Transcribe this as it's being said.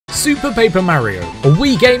Super Paper Mario, a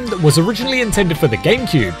Wii game that was originally intended for the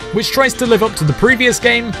GameCube, which tries to live up to the previous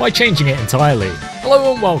game by changing it entirely.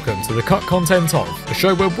 Hello and welcome to the Cut Content Of, a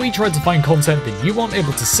show where we try to find content that you aren't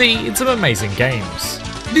able to see in some amazing games.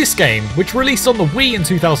 This game, which released on the Wii in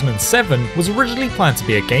 2007, was originally planned to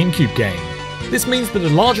be a GameCube game. This means that a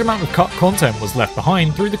large amount of cut content was left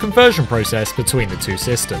behind through the conversion process between the two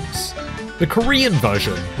systems. The Korean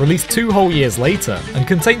version, released 2 whole years later, and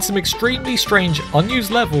contains some extremely strange unused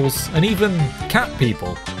levels and even cat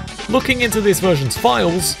people. Looking into this version's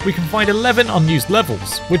files, we can find 11 unused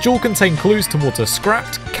levels, which all contain clues towards a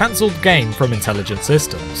scrapped, cancelled game from Intelligent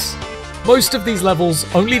Systems. Most of these levels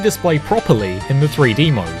only display properly in the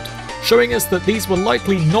 3D mode, showing us that these were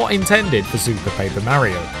likely not intended for Super Paper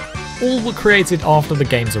Mario. All were created after the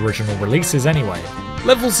game's original releases anyway.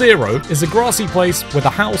 Level 0 is a grassy place with a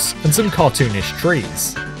house and some cartoonish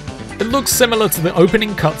trees. It looks similar to the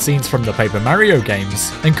opening cutscenes from the Paper Mario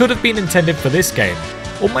games and could have been intended for this game,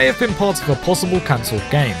 or may have been part of a possible cancelled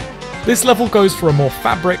game. This level goes for a more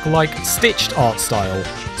fabric-like stitched art style,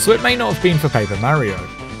 so it may not have been for Paper Mario.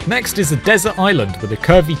 Next is a desert island with a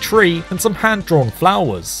curvy tree and some hand-drawn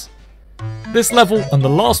flowers. This level and the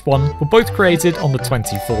last one were both created on the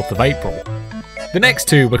 24th of April. The next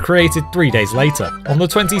 2 were created 3 days later, on the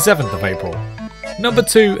 27th of April. Number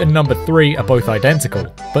 2 and number 3 are both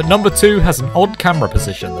identical, but number 2 has an odd camera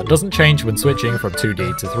position that doesn't change when switching from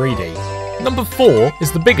 2D to 3D. Number 4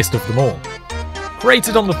 is the biggest of them all.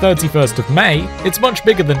 Created on the 31st of May, it's much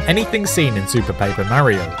bigger than anything seen in Super Paper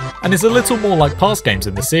Mario, and is a little more like past games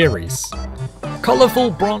in the series. Colourful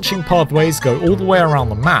branching pathways go all the way around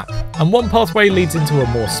the map, and one pathway leads into a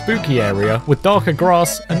more spooky area with darker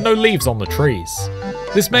grass and no leaves on the trees.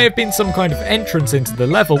 This may have been some kind of entrance into the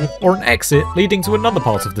level, or an exit leading to another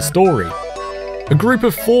part of the story. A group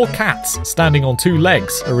of 4 cats standing on 2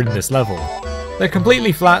 legs are in this level. They're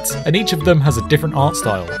completely flat, and each of them has a different art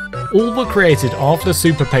style. All were created after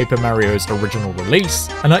Super Paper Mario's original release,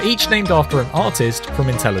 and are each named after an artist from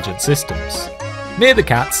Intelligent Systems. Near the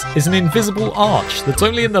cats is an invisible arch that's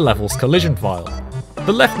only in the level's collision file.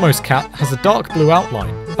 The leftmost cat has a dark blue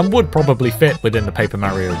outline, and would probably fit within the Paper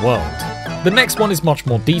Mario world. The next one is much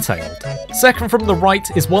more detailed. Second from the right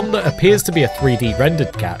is one that appears to be a 3D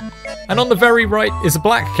rendered cat, and on the very right is a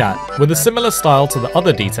black cat with a similar style to the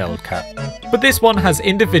other detailed cat, but this one has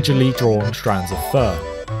individually drawn strands of fur.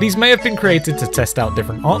 These may have been created to test out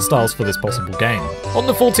different art styles for this possible game. On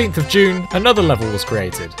the 14th of June, another level was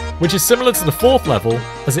created, which is similar to the 4th level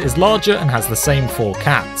as it is larger and has the same 4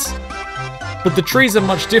 cats. But the trees are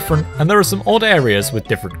much different and there are some odd areas with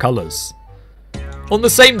different colours. On the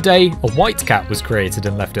same day, a white cat was created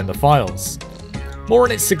and left in the files. More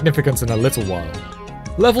on its significance in a little while.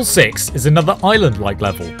 Level 6 is another island-like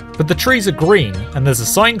level, but the trees are green and there's a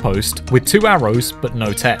signpost with 2 arrows but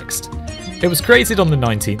no text. It was created on the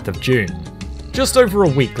 19th of June. Just over a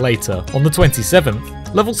week later, on the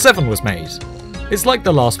 27th, Level 7 was made. It's like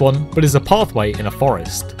the last one, but is a pathway in a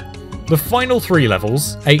forest. The final 3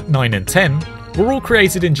 levels, 8, 9 and 10, were all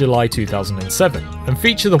created in July 2007, and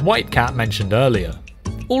feature the white cat mentioned earlier.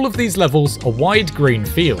 All of these levels are wide green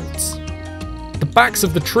fields. The backs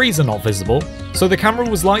of the trees are not visible, so the camera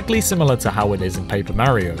was likely similar to how it is in Paper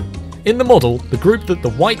Mario. In the model, the group that the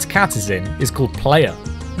white cat is in is called Player.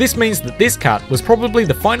 This means that this cat was probably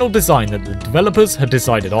the final design that the developers had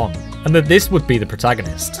decided on, and that this would be the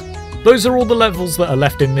protagonist. Those are all the levels that are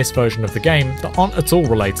left in this version of the game that aren't at all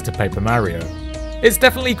related to Paper Mario. It's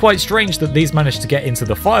definitely quite strange that these managed to get into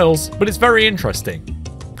the files, but it's very interesting.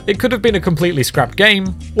 It could have been a completely scrapped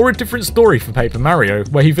game, or a different story for Paper Mario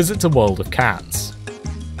where he visits a world of cats.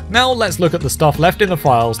 Now let's look at the stuff left in the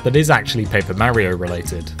files that is actually Paper Mario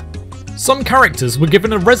related. Some characters were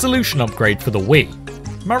given a resolution upgrade for the Wii.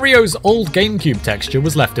 Mario's old GameCube texture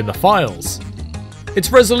was left in the files.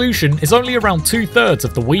 Its resolution is only around 2/3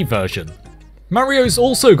 of the Wii version. Mario's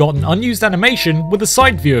also got an unused animation with a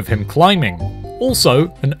side view of him climbing.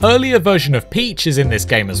 Also, an earlier version of Peach is in this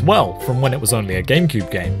game as well, from when it was only a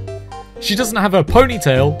GameCube game. She doesn't have her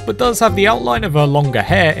ponytail, but does have the outline of her longer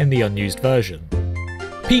hair in the unused version.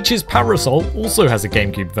 Peach's parasol also has a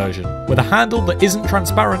GameCube version, with a handle that isn't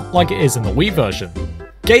transparent like it is in the Wii version.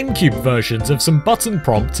 GameCube versions of some button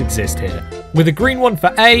prompts exist here, with a green one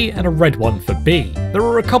for A and a red one for B. There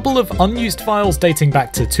are a couple of unused files dating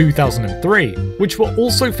back to 2003, which were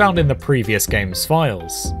also found in the previous game's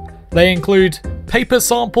files. They include Paper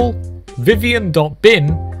Sample,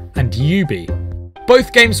 Vivian.bin, and Ubi.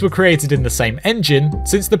 Both games were created in the same engine,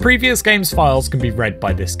 since the previous game's files can be read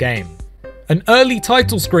by this game. An early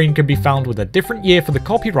title screen can be found with a different year for the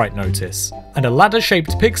copyright notice, and a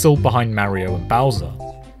ladder-shaped pixel behind Mario and Bowser.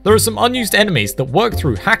 There are some unused enemies that work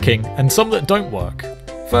through hacking and some that don't work.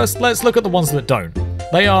 First, let's look at the ones that don't.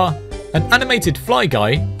 They are an animated fly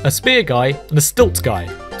guy, a spear guy, and a stilt guy,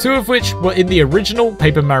 two of which were in the original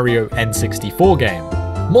Paper Mario N64 game.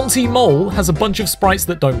 Monty Mole has a bunch of sprites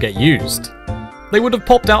that don't get used. They would have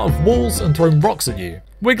popped out of walls and thrown rocks at you.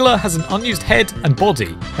 Wiggler has an unused head and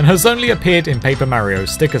body, and has only appeared in Paper Mario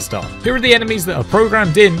Sticker Star. Here are the enemies that are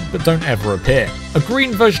programmed in, but don't ever appear. A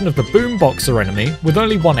green version of the Boomboxer enemy with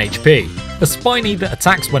only 1 HP. A Spiny that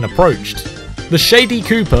attacks when approached. The Shady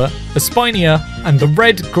Koopa, a Spinier, and the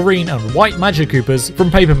red, green, and white Magic Koopas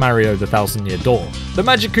from Paper Mario The Thousand Year Door. The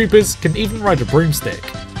Magic Koopas can even ride a broomstick.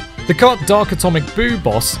 The Cart Dark Atomic Boo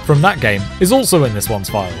boss from that game is also in this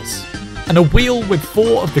one's files. And a wheel with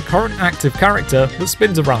 4 of the current active character that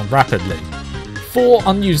spins around rapidly. 4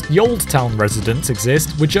 unused Yold Town residents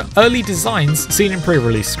exist, which are early designs seen in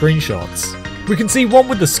pre-release screenshots. We can see one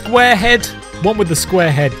with the square head, one with the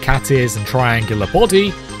square head, cat ears and triangular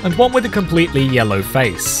body, and one with a completely yellow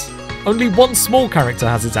face. Only one small character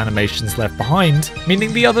has its animations left behind,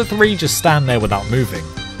 meaning the other 3 just stand there without moving.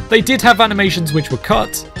 They did have animations which were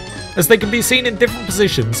cut, as they can be seen in different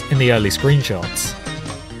positions in the early screenshots.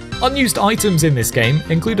 Unused items in this game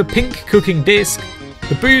include a pink cooking disc,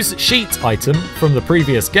 the Boo's Sheet item from the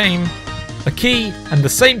previous game, a key, and the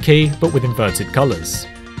same key but with inverted colours.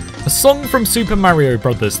 A song from Super Mario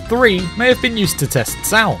Bros. 3 may have been used to test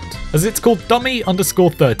sound, as it's called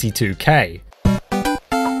Dummy_32K.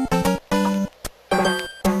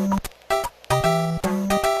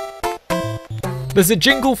 There's a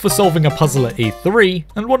jingle for solving a puzzle at E3,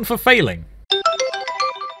 and one for failing.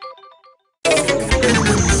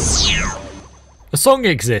 A song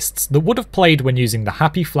exists that would have played when using the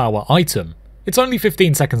Happy Flower item. It's only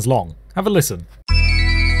 15 seconds long. Have a listen.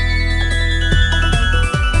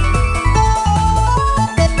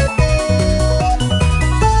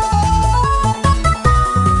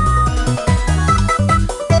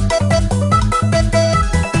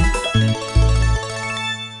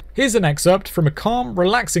 Here's an excerpt from a calm,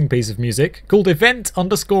 relaxing piece of music called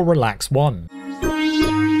Event_Relax1.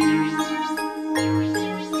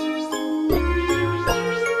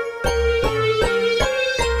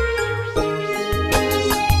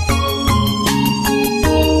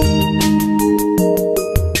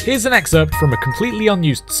 Here's an excerpt from a completely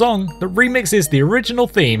unused song that remixes the original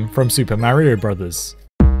theme from Super Mario Bros.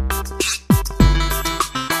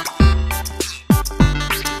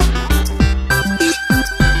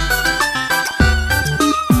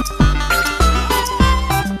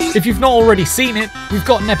 If you've not already seen it, we've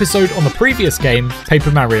got an episode on the previous game,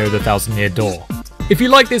 Paper Mario The Thousand Year Door. If you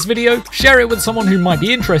like this video, share it with someone who might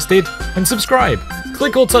be interested, and subscribe.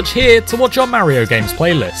 Click or touch here to watch our Mario games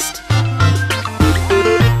playlist.